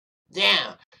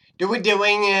Yeah. Do we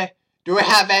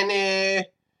have any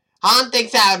hunting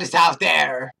sounds out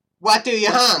there? What do you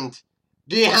hunt?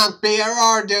 Do you hunt bear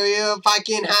or do you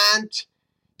fucking hunt?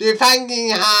 Do you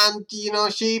fucking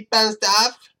hunt, sheep and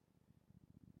stuff?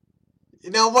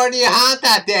 Where do you hunt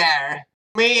out there?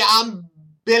 Me, I'm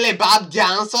Billy Bob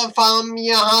Johnson from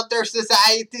Hunter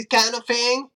Society kind of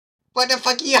thing. What the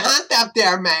fuck you hunt up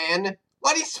there, man?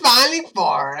 What are you smiling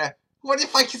for? What the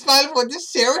fuck you smiling for? This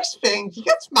serious thing. You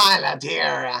can smile out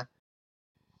here.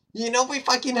 We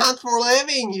fucking hunt for a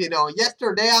living,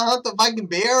 Yesterday I hunt a fucking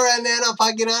bear and then I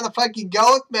fucking hunt a fucking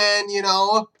goat, man,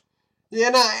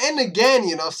 and again,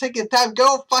 second time,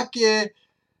 go and fuck a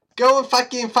goat,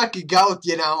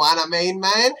 you know what I mean,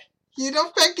 man? What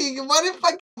the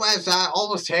fuck? As I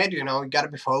always said, you gotta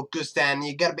be focused and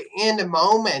you gotta be in the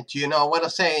moment, you know what I'm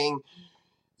saying?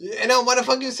 You know what the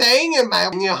fuck you saying, man?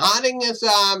 When you're hunting is,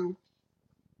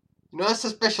 it's a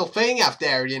special thing out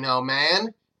there,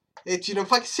 man. It's,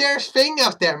 fucking serious thing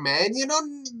out there, man. You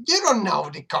don't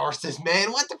know the courses,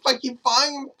 man. What the fuck you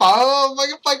fucking for? What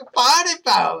you fucking fighting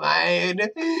for, man? You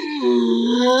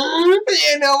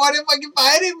know what you fucking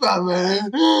fighting for, man?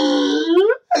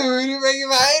 What you fucking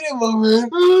fighting for, man?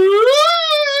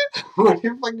 What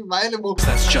you fucking fighting for?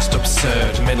 That's just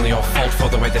absurd. Mainly your fault for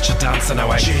the way that you dance and how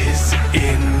I jizz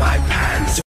in my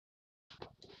pants.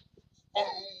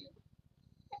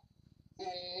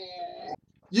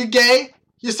 You gay?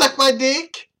 You suck my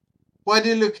dick? Why do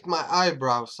you look at my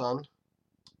eyebrows, son?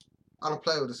 I don't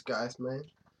play with this guys, man.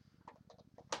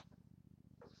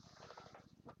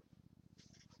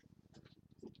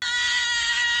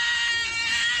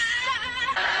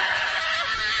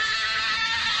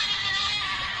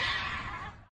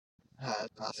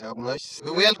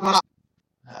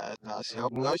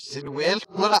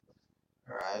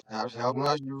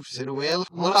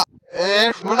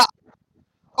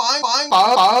 Bye.